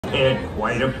prepared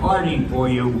quite a party for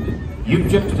you. You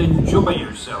just enjoy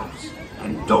yourselves.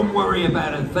 And don't worry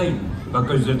about a thing,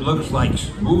 because it looks like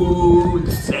smooth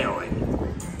sailing.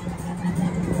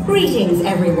 Greetings,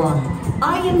 everyone.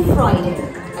 I am Friday,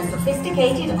 a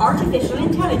sophisticated artificial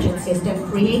intelligence system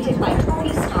created by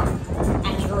Tony Stark,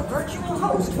 and your virtual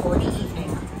host for the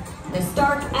evening. The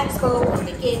Stark Expo will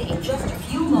begin in just a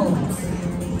few moments.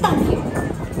 Thank you.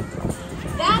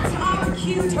 That's our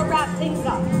cue to wrap things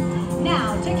up.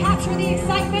 Now, to capture the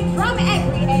excitement from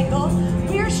every angle,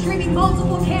 we're streaming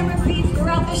multiple camera feeds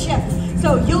throughout the ship,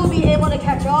 so you'll be able to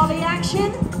catch all the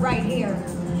action right here.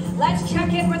 Let's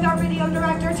check in with our video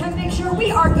director to make sure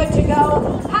we are good to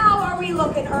go. How are we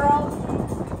looking, Earl?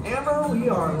 Amber, we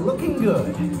are looking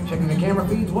good. Checking the camera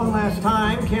feeds one last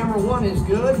time. Camera 1 is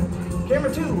good.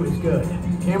 Camera 2 is good.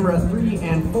 Camera 3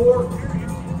 and 4.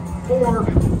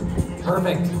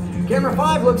 Perfect. Camera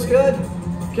 5 looks good.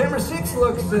 Camera 6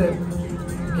 looks good.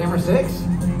 Camera 6?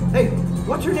 Hey,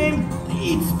 what's your name?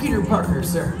 It's Peter Parker,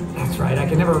 sir. That's right, I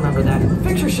can never remember that.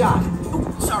 Fix your shot. Oh,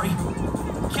 sorry.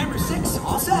 Camera 6,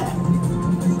 all set.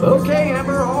 Okay,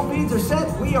 Amber, all feeds are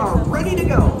set. We are ready to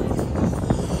go.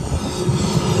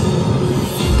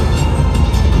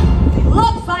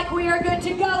 Looks like we are good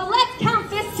to go. Let's count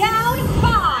this down.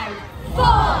 5,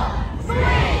 4, 3,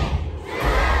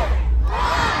 2,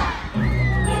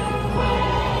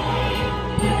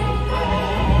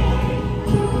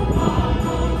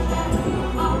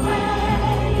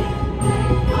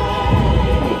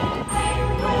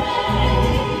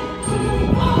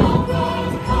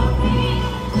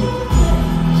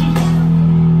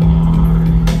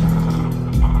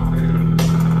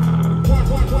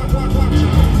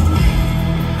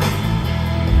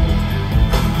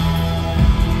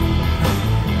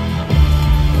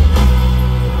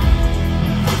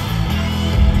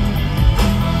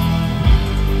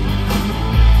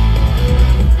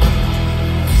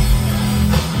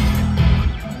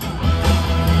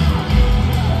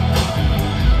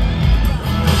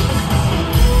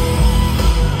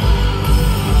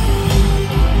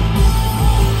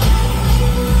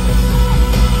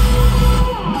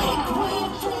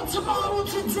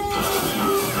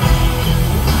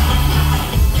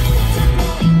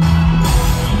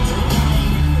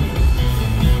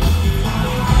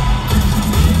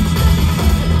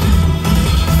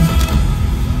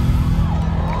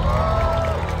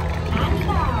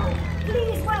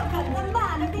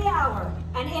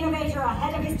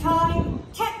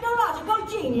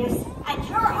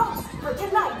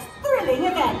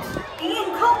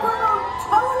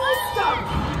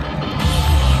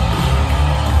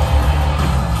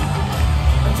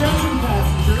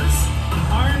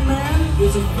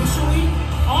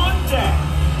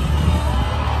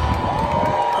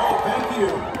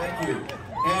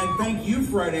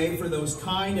 Friday for those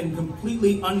kind and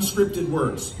completely unscripted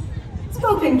words.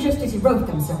 Spoken just as you wrote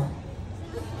them, sir.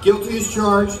 Guilty as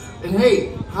charged. And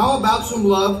hey, how about some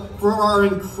love for our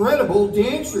incredible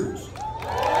dancers?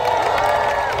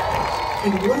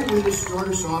 And what a way to start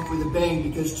us off with a bang,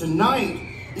 because tonight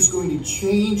is going to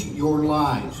change your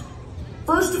lives.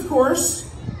 First, of course,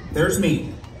 there's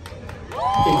me.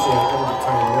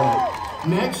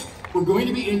 Next, we're going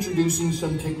to be introducing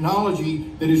some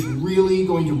technology that is really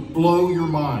going to blow your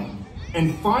mind.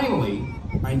 And finally,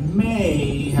 I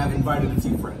may have invited a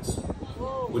few friends.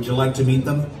 Would you like to meet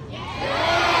them?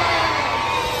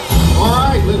 All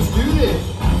right, let's do this.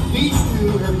 These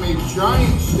two have made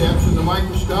giant steps in the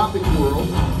microscopic world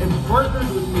and partnered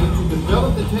with me to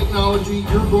develop the technology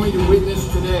you're going to witness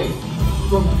today.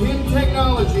 From PIN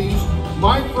Technologies,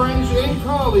 my friends and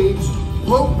colleagues,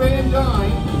 Hope Van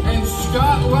Dyne and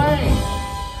Scott Lang.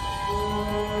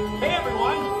 Hey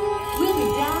everyone! We'll be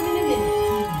down in a minute.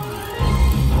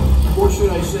 Or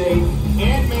should I say,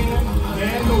 Ant-Man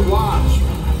and the Wasp.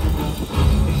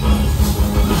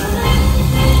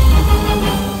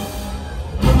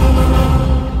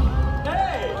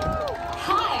 Hey!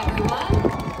 Hi, everyone.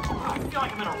 I feel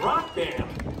like I'm in a rock band.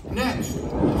 Next,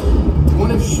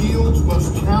 one of S.H.I.E.L.D.'s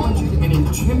most talented and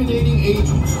intimidating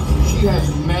agents. She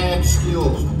has mad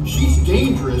skills. She's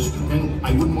dangerous, and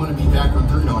I wouldn't want to be back on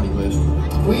her naughty list.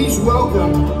 Please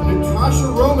welcome Natasha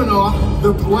Romanoff,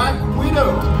 the Black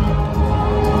Widow.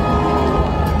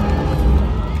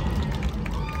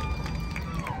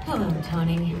 Hello,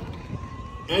 Tony.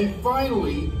 And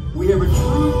finally, we have a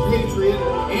true patriot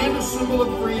and a symbol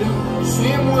of freedom,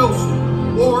 Sam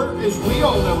Wilson, or as we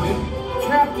all know him,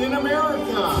 Captain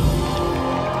America.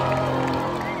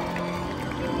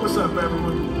 What's up,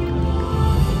 everyone?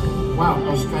 Wow,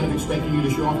 I was kind of expecting you to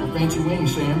show off your fancy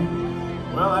wings,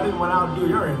 Sam. Well, I didn't want to outdo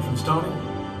your entrance, Tony.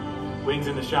 Wings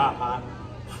in the shop, huh?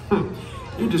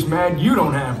 You're just mad you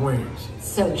don't have wings.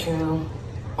 So true.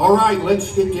 All right,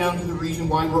 let's get down to the reason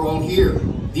why we're all here.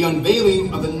 The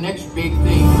unveiling of the next big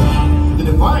thing. The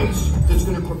device that's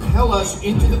going to propel us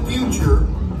into the future,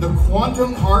 the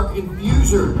Quantum Arc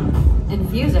Infuser.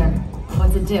 Infuser?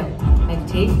 What's it do? Make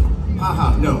tea?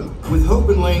 Haha, no. With Hope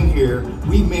and Lang here,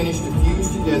 we've managed to fuse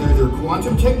together their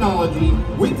quantum technology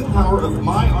with the power of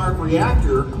my arc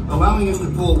reactor, allowing us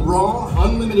to pull raw,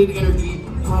 unlimited energy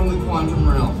from the quantum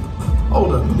realm.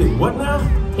 Hold up, you did what now?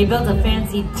 He built a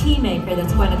fancy tea maker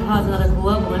that's going to cause another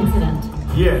global incident.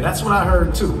 Yeah, that's what I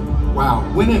heard too. Wow,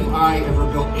 when have I ever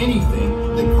built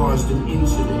anything that caused an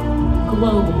incident?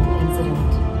 Global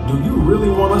incident. Do you really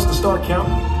want us to start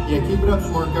counting? Yeah, keep it up,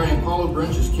 smart guy, and Apollo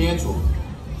Brunch is canceled.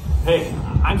 Hey,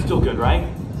 I'm still good, right?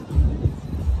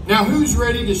 Now, who's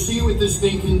ready to see what this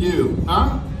thing can do,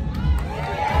 huh?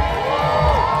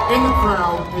 And the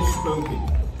crowd has spoken.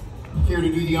 Care to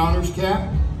do the honors, Cap?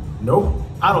 Nope,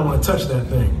 I don't want to touch that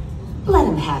thing. Let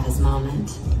him have his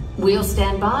moment. We'll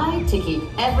stand by to keep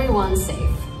everyone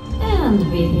safe. And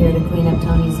be here to clean up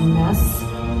Tony's mess.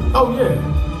 Oh yeah,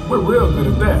 we're real good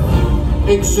at that.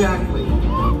 Exactly.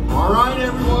 All right,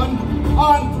 everyone.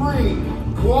 On 3.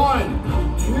 1,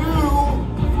 2,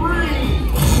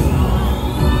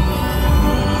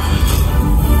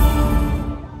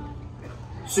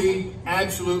 3. See,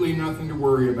 absolutely nothing to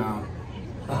worry about.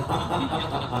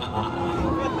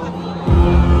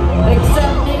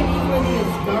 Except maybe for the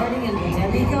Asgardian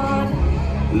demigod?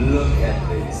 Look at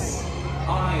this.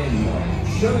 Iron Man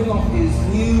showing off his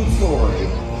new toy,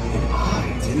 and I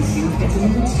didn't seem to get an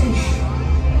invitation.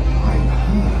 I'm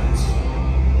hurt.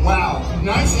 Wow,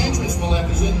 nice entrance,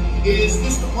 Maleficent. Is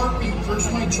this the part where you curse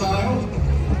my child?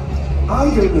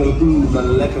 I don't know who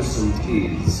Maleficent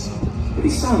is, but he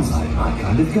sounds like my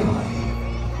kind of guy.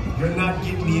 You're not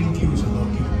getting the infuser,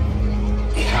 Loki.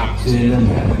 Captain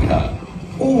America.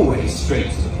 Always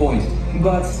straight to the point,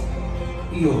 but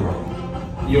you're wrong.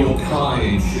 Your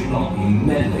kind should not be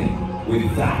meddling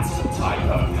with that type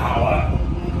of power.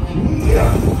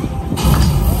 Now,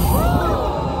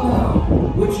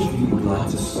 which of you would like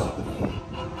to stop me?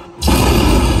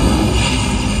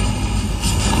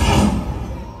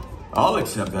 I'll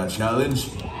accept that challenge.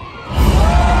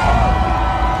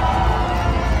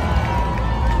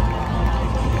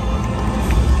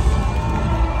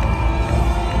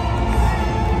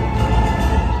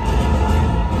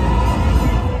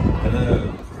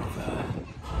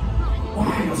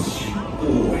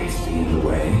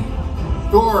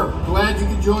 Thor, glad you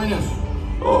could join us.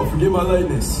 Oh, forgive my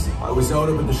lateness. I was out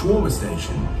up at the shawarma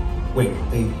station. Wait,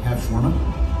 they have shawarma?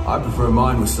 I prefer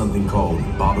mine with something called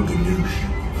baba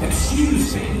ganoush.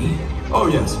 Excuse me? Oh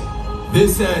yes.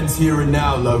 This ends here and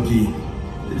now, Loki.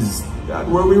 Is that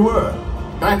where we were?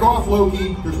 Back off,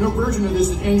 Loki. There's no version of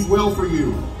this that ends well for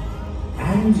you.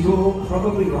 And you're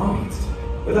probably right.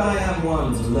 But I am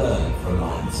one to learn from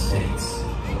my mistakes.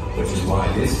 Which is why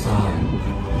this time,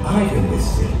 I've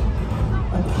enlisted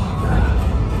a partner.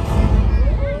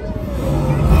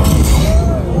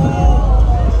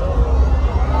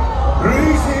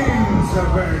 Greetings,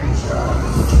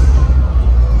 Avengers!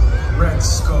 Red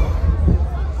Skull.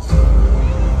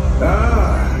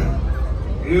 Ah,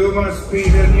 you must be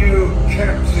the new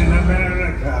Captain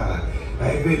America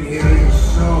I've been hearing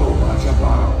so much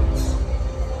about.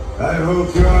 I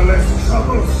hope you are less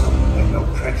troublesome than your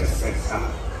predecessor.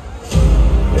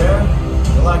 Yeah?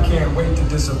 Well, I can't wait to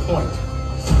disappoint.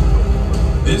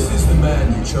 This is the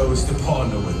man you chose to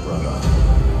partner with, brother.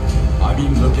 I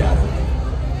mean, look at him.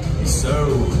 He's so...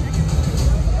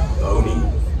 bony.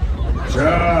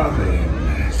 Charming.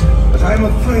 But I'm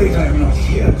afraid I'm not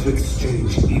here to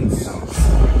exchange insults.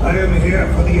 I am here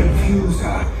for the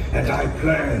infuser, and I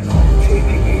plan on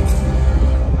taking it.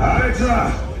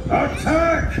 Hydra,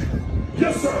 attack!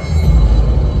 Yes, sir!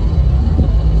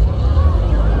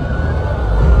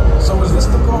 So is this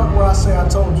the part where I say I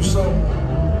told you so?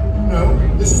 No,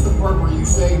 this is the part where you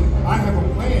say, I have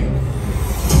a plan.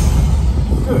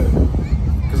 Good.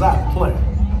 Because I have a plan.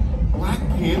 Black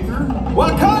Panther?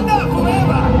 Wakanda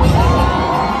forever!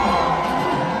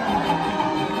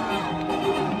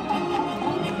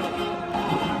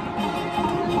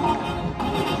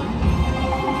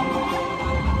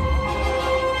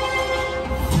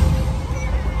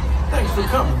 Thanks for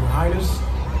coming, Your Highness.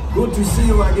 Good to see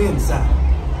you again, Sam.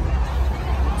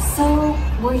 So,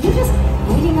 were you just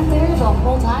waiting up there the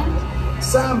whole time?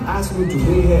 Sam asked me to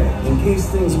be here in case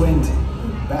things went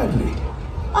badly.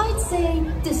 I'd say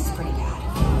this is pretty bad.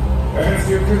 As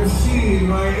you can see,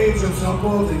 my agents are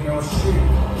boarding your ship.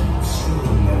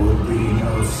 Soon there will be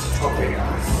no stopping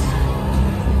us.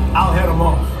 I'll head them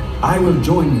off. I will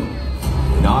join you,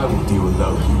 and I will deal with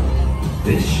Loki.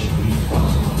 This should be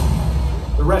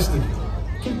fun. The rest of you,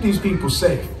 keep these people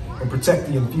safe and protect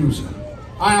the infuser.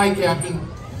 Aye, aye, Captain.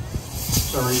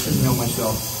 Sorry, couldn't help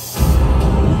myself.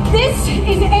 This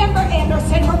is Amber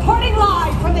Anderson reporting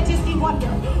live from the Disney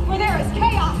Wonder, where there is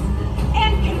chaos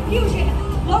and confusion.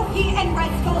 Loki and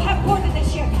Red Skull have boarded the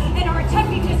ship and are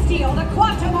attempting to steal the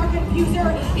Quantum Arc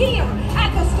Infuser here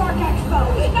at the Stark Expo.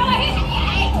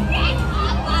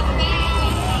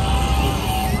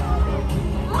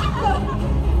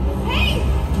 Hey,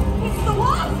 it's the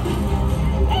Wasp.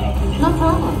 No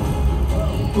problem.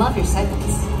 Love your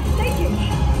segments. Thank you.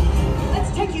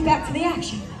 Let's take you back to the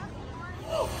action.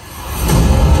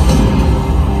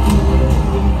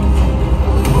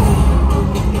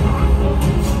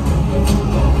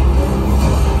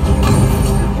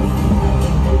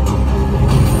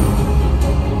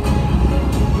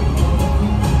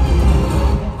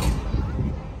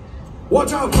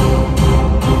 Watch out!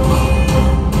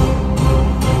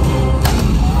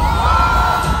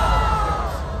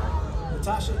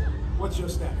 Natasha, what's your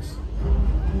status?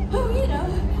 Oh, you know,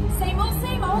 same old,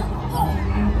 same old.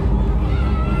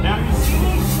 Now you see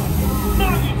me?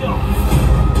 Now you don't.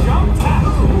 Jump tap.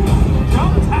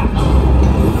 Jump tap.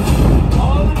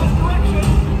 All in this direction.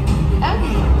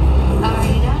 Okay. Are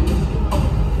you done?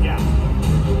 Yeah.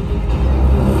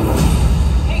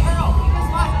 Hey, Earl, you just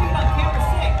last viewed on camera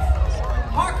 6.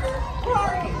 Parker, where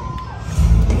are you?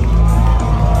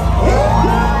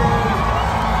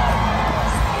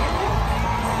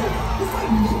 You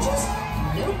fight ninjas?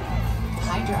 Nope.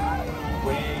 Hydra.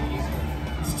 Way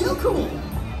Still cool.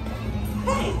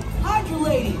 Hey, Hydra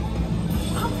Lady.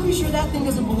 I'm pretty sure that thing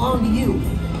doesn't belong to you.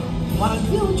 Why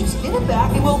don't you just get it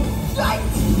back and we'll fight?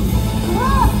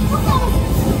 Look at it!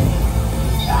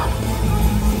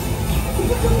 Can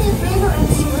you do me a favor and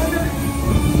surrender?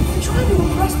 I'm trying to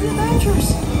impress the Avengers.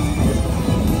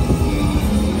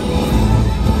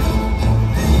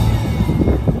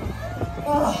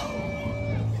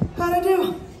 How'd I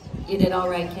do? You did all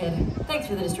right, kid. Thanks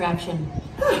for the distraction.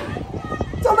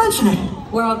 Don't mention it.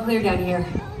 We're all clear down here.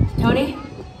 Tony?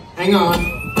 Hang on.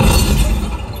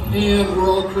 And we're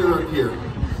all clear up here.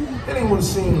 Anyone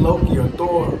seen Loki or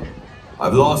Thor?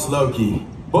 I've lost Loki,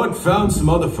 but found some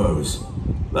other foes.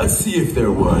 Let's see if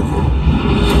they're worthy.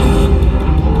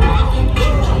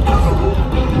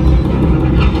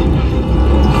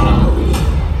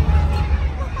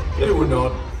 They were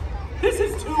not. This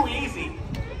is too easy.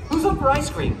 Who's up for ice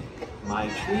cream? My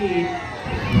treat.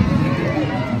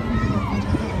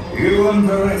 You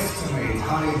underestimate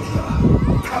Hydra.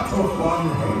 Cut off one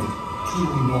head, 2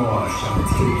 more shall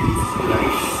take its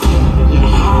place. You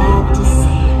had to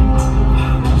see it.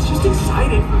 I was just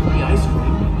excited for the ice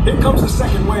cream. Here comes the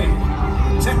second wave.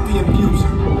 Protect the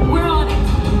infuser. We're on it.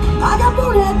 I got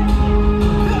Bonehead.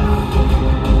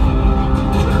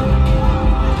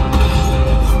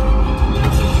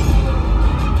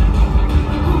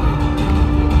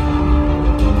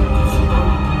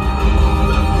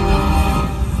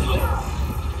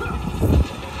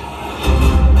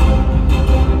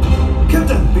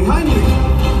 Captain, behind you!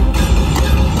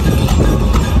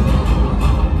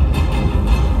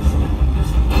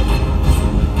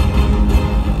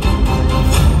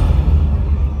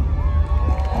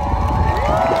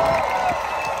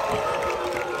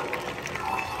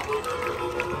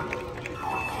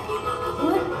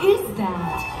 What is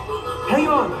that? Hang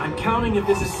on. I'm counting if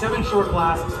this is 7 short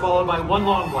blasts followed by 1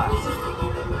 long blast.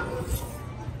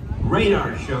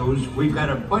 Radar shows we've got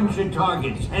a bunch of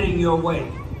targets heading your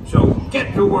way. So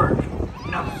get to work.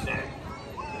 Enough said.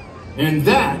 And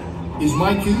that is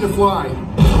my cue to fly.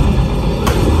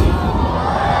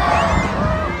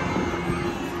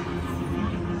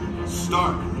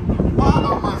 Stark, why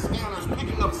are my scanners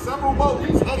picking up several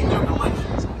bogies heading their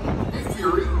directions? Hey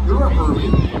Fury, you're up early.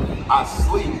 I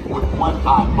sleep with one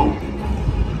eye open.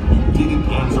 You didn't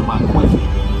answer my question.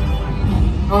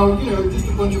 Oh, you know, just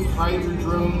a bunch of Hydra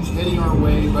drones heading our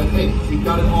way, but hey, we've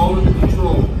got it all under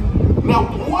control. Now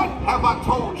what have I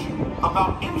told you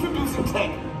about introducing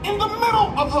tech in the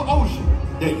middle of the ocean?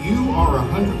 That you are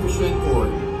 100% for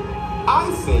it.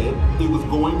 I said it was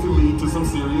going to lead to some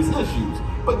serious issues.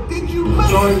 But did you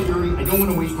listen? Sorry, Fury, I don't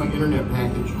want to waste my internet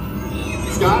package.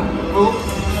 Scott, Hope,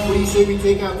 what do you say we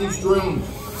take out these drones?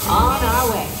 On our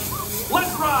way.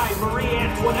 Let's ride, Marie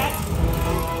Antoinette.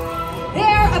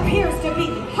 There appears to be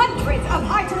hundreds of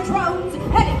Hydra drones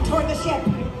headed toward the ship.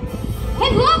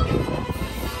 And look!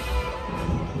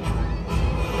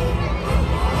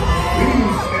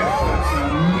 These efforts are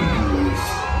meaningless.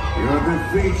 Your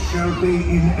defeat shall be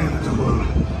inevitable.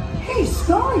 Hey,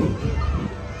 Scully.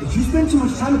 Did you spend too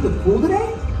much time at the pool today?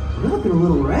 You're looking a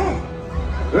little red.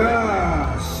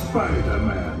 Ah,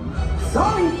 Spider-Man.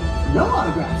 Sorry, no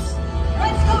autographs.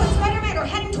 Red Skull and Spider-Man are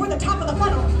heading toward the top of the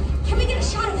funnel. Can we get a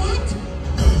shot of that?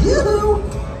 Yoo-hoo!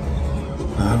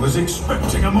 I was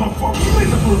expecting a more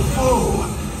formidable foe,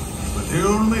 but the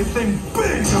only thing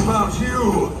big about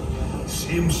you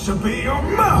seems to be your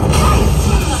mouth.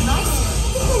 That's not nice.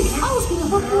 I was gonna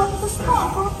hook you up with a spa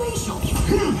for a facial.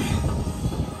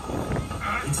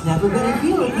 It's never gonna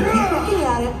heal if you keep looking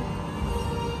at it.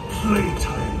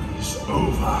 Playtime is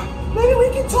over. Maybe we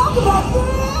can talk about that.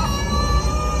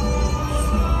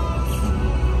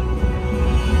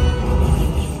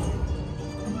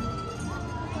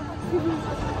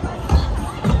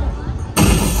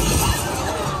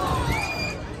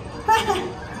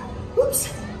 Oops,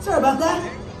 sorry about that.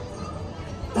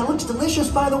 That looks delicious,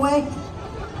 by the way.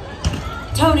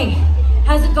 Tony,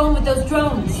 how's it going with those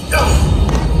drones?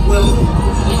 Well,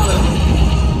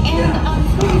 And I'm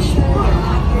pretty sure they're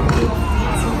not here to do a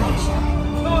cancellation.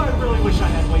 Oh, I really wish I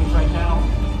had wings right now.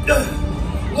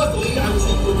 luckily I was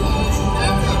able to find some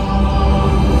backup.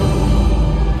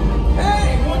 Hey,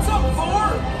 what's up, Thor?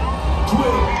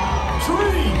 Twitter,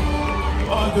 Tree,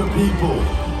 other people,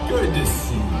 good to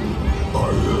see you. I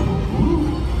am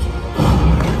Groot.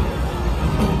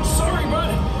 Sorry,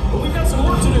 bud, but we've got some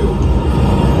work to do.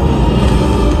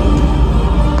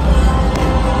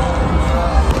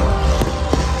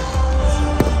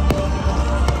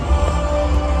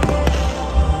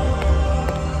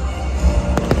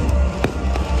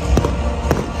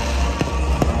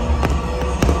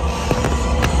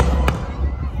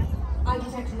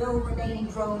 No remaining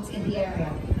drones in the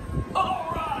area.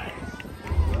 All right.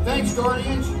 Thanks,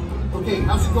 Guardians. Okay,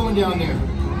 how's it going down there?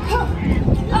 Oh,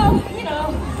 you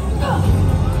know,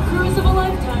 cruise of a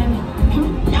lifetime.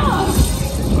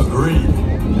 Agreed.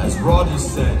 As Roger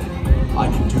said, I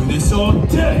can do this all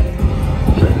day.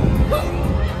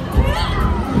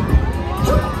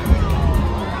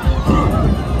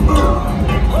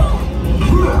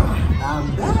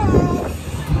 I'm back.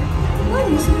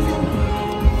 What is it?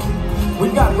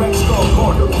 We've got Red Skull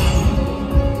cornered.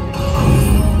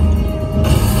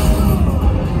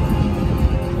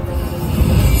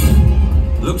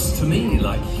 Looks to me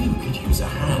like you could use a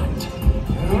hand.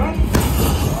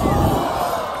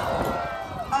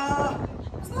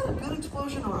 Is that a good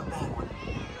explosion or a bad one?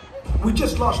 We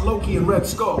just lost Loki and Red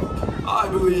Skull. I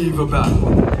believe a bad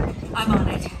one. I'm on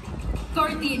it.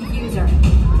 Guard the infuser.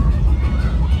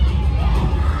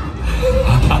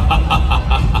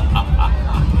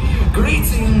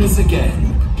 Greetings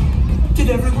again. Did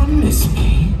everyone miss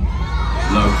me?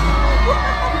 Loki.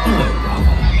 Hello,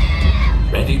 brother.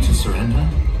 Ready to surrender?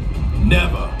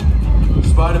 Never.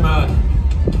 Spider-Man,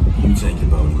 you take the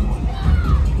bony one.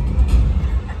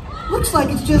 Looks like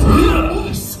it's just you and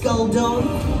me, Skull Dome.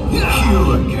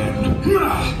 You again.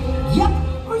 Yep.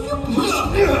 Are you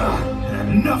blushing?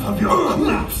 Enough of your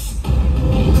claps.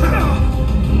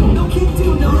 No can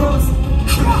do, no rose.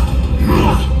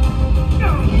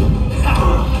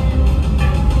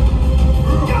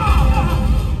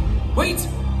 Wait!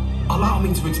 Allow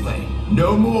me to explain.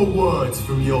 No more words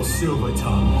from your silver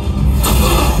tongue.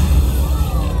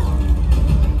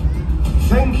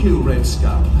 Thank you, Red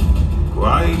Skull.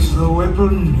 Quite the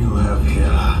weapon you have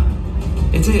here.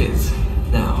 It is.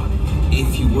 Now,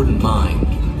 if you wouldn't mind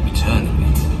returning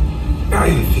it.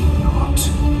 I think not.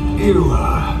 You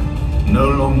are no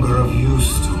longer of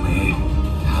use to me.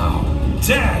 How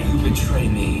dare you betray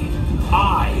me?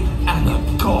 I am a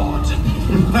god.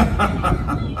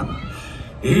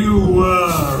 You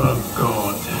were a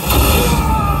god.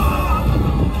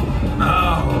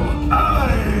 Now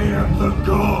I am the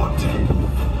god.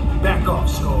 Back off,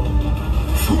 Skull.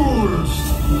 Fools!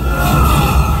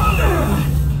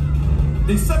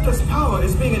 The Scepter's power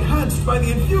is being enhanced by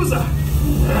the infuser.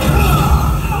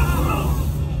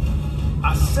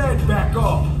 I said back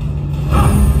off.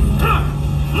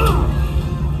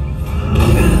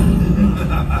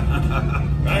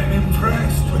 I'm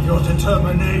impressed with your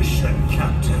determination,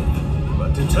 Captain.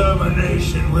 But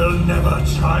determination will never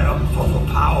triumph over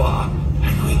power.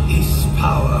 And with this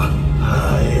power,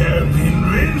 I am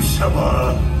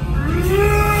invincible.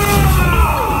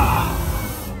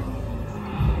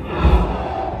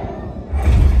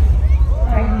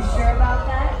 Are you sure about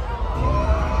that?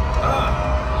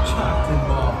 Captain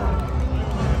Marvel.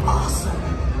 Awesome.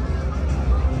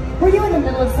 Were you in the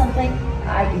middle of something?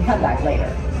 I can come back later.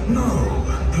 No,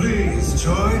 please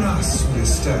join us,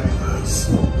 Miss Danvers.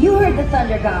 You heard the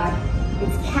Thunder God.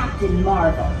 It's Captain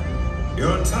Marvel.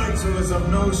 Your title is of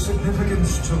no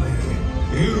significance to me.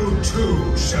 You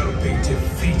too shall be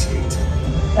defeated.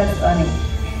 That's funny.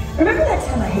 Remember that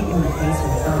time I hit you in the face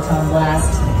with a photon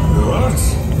blast? What?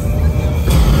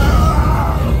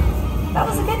 That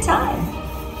was a good time.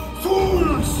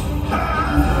 Fools!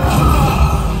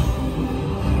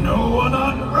 No one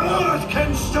on Earth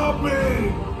can stop me!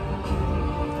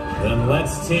 Then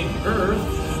let's take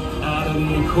Earth out of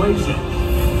the equation.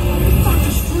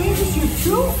 Dr. Strange is here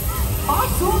too?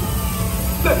 Awesome!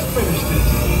 Let's finish this.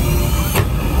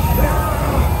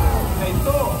 Hey,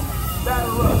 Thor,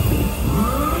 batter up.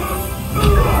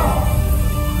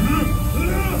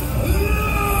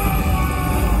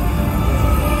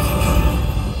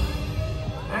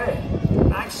 Hey,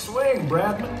 nice swing,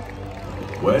 Bradman.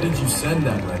 Where did you send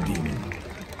that red demon?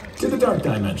 To the Dark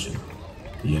Dimension.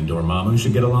 The indoor Mamu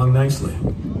should get along nicely.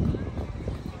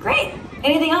 Great.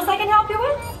 Anything else I can help you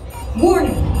with?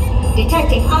 Warning!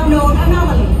 Detecting unknown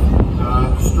anomaly.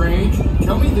 Strange,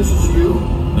 tell me this is you?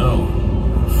 No,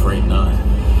 I'm afraid not.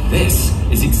 This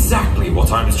is exactly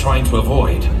what I was trying to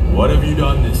avoid. What have you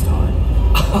done this time?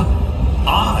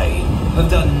 I have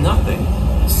done nothing.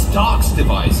 Stark's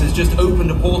device has just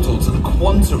opened a portal to the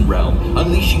quantum realm,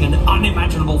 unleashing an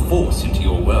unimaginable force into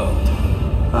your world.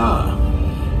 Ah.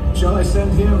 Shall I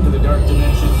send him to the Dark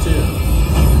Dimension too?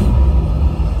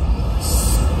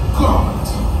 God!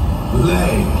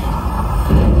 Lay!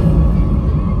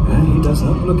 He does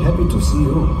not look happy to see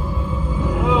you.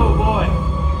 Oh boy.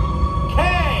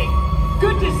 Kay!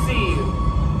 Good to see you.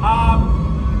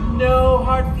 No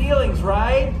hard feelings,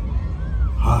 right?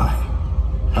 I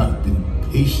have been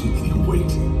patiently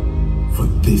waiting for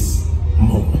this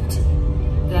moment.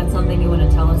 That's something you want to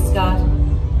tell us, Scott?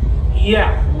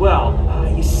 Yeah, well,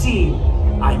 you see,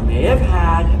 I may have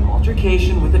had an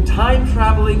altercation with a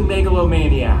time-traveling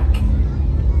megalomaniac.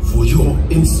 For your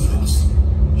insolence,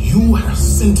 you have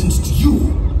sentenced you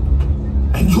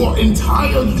and your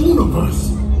entire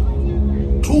universe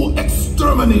to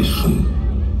extermination.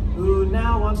 Who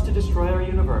now wants to destroy our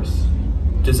universe?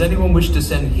 Does anyone wish to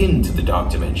send him to the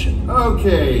Dark Dimension?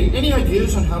 Okay, any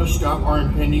ideas on how to stop our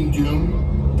impending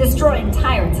doom? Destroying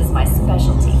tyrants is my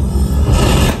specialty.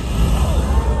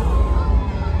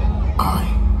 I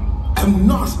am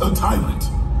not a tyrant.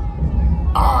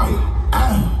 I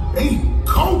am a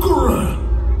conqueror.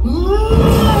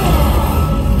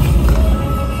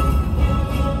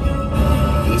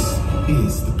 This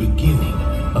is the beginning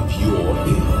of your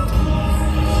end.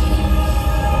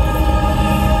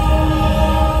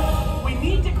 We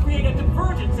need to create a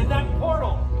divergence in that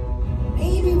portal.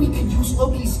 Maybe we could use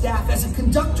Loki's staff as a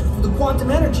conductor for the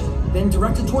quantum energy, then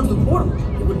direct it towards the portal.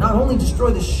 It would not only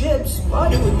destroy the ships,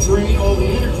 but It would drain all the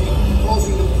energy,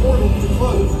 causing the portal to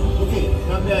close. Okay,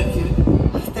 not bad, kid.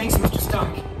 Thanks, Mr.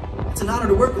 Stark. It's an honor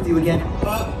to work with you again.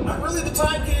 Not really the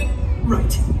time, kid.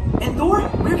 Right. And Thor,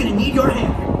 we're gonna need your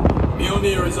hand.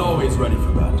 Mjolnir is always ready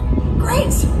for battle.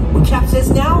 Great! When Cap says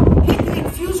now, hit the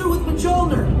infuser with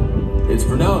Mjolnir. It's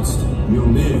pronounced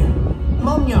Mjolnir.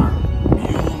 Mjolnir.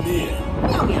 Mjolnir.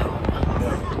 Meow meow.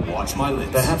 No, watch my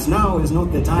lips. Perhaps now is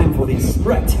not the time for this.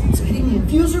 Right. So hitting the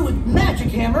infuser with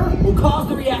Magic Hammer will cause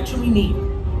the reaction we need.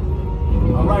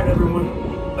 All right,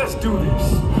 everyone, let's do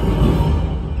this.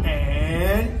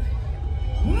 And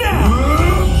now!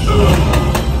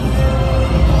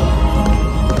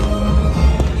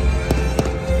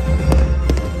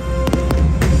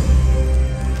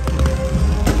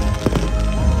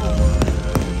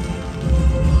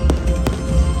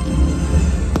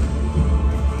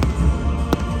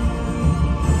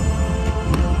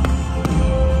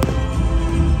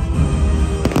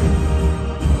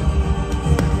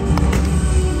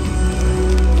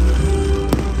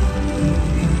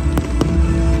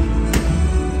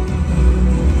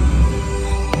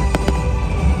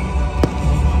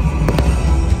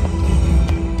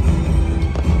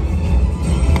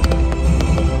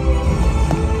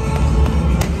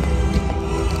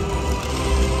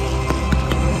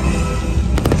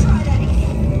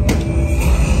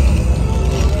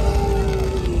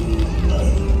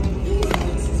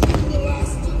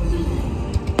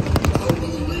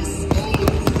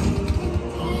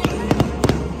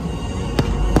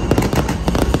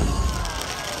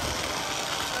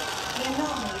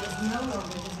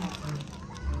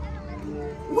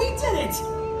 We did it!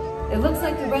 It looks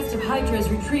like the rest of Hydra is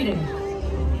retreating.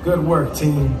 Good work,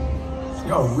 team.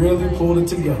 Y'all really pulled it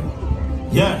together.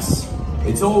 Yes,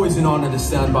 it's always an honor to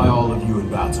stand by all of you in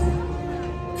battle.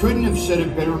 Couldn't have said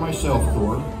it better myself,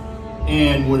 Thor.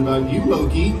 And what about you,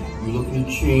 Loki? You looking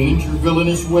to change your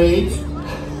villainous ways?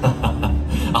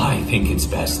 I think it's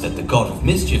best that the God of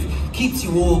Mischief keeps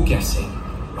you all guessing.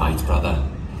 Right, brother?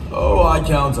 Oh, I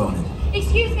count on it.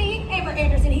 Excuse me, Amber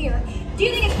Anderson here. Do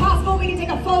you think it's possible we can take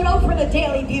a photo for the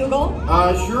Daily Bugle?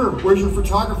 Sure. Where's your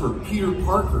photographer, Peter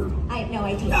Parker? I have no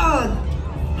idea.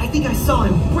 I think I saw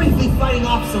him bravely fighting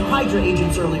off some Hydra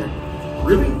agents earlier.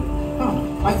 Really?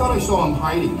 Huh. I thought I saw him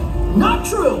hiding. Not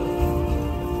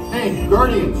true! Hey,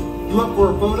 Guardians, you up for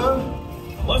a photo?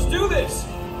 Let's do this!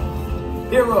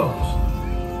 Heroes,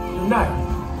 unite.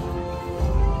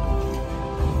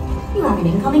 You have an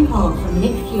incoming call from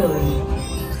Nick Fury.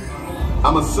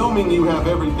 I'm assuming you have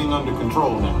everything under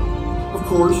control now. Of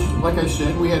course, like I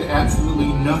said, we had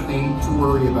absolutely nothing to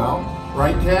worry about.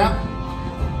 Right, Cap?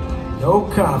 No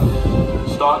comment.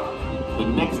 Stark, the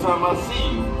next time I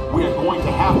see you, we are going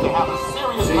to have a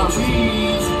serious conversation.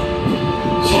 Cheese!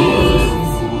 Cheese!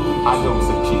 I don't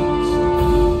say cheese.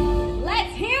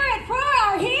 Let's hear it for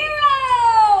our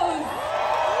heroes!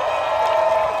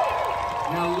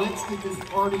 Now let's get this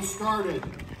party started.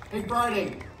 Hey,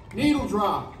 Friday, needle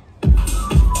drop.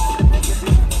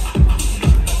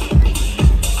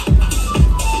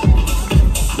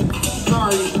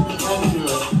 Sorry, had to do it.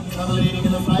 Leading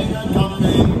in the flagrant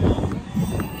company.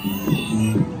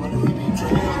 What a hippie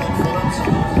trail that follows.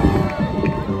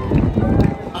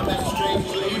 I met a strange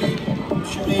lady.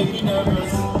 She made me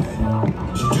nervous.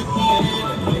 She took me in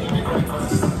and made me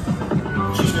breakfast.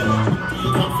 She said, "Do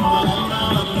you come from a land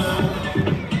down under?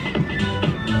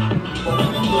 But when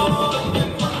you go and then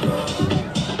wonder,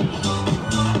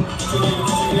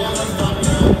 together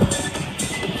thunder."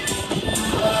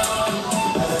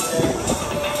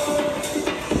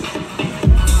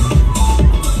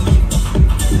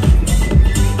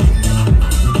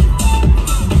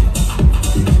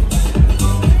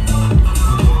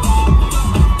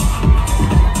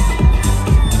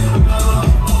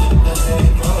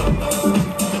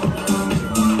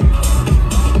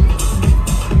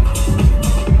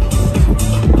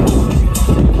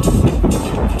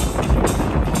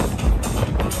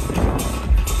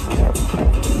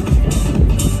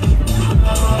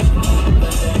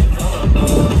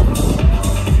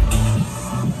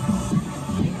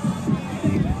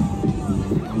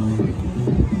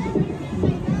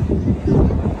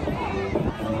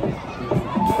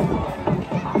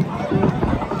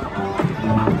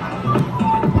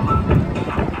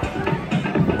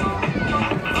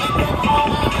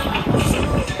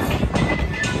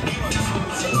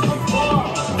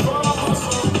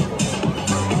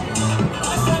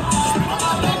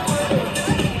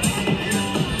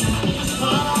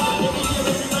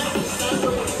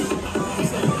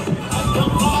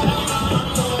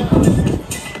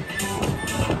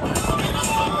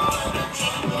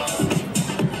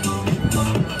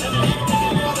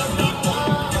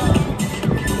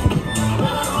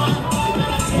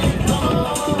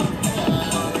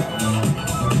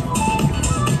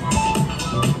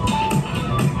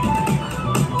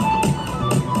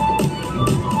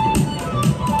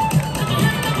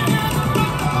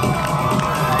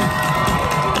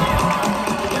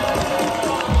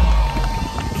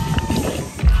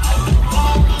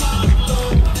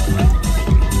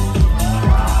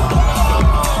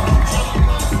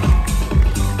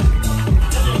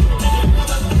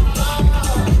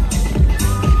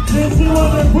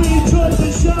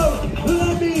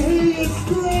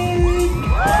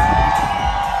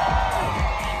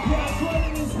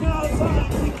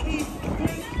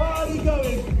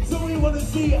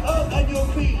 See up at your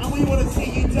feet, and we want to see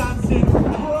you dancing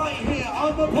right here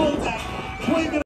on the pole deck.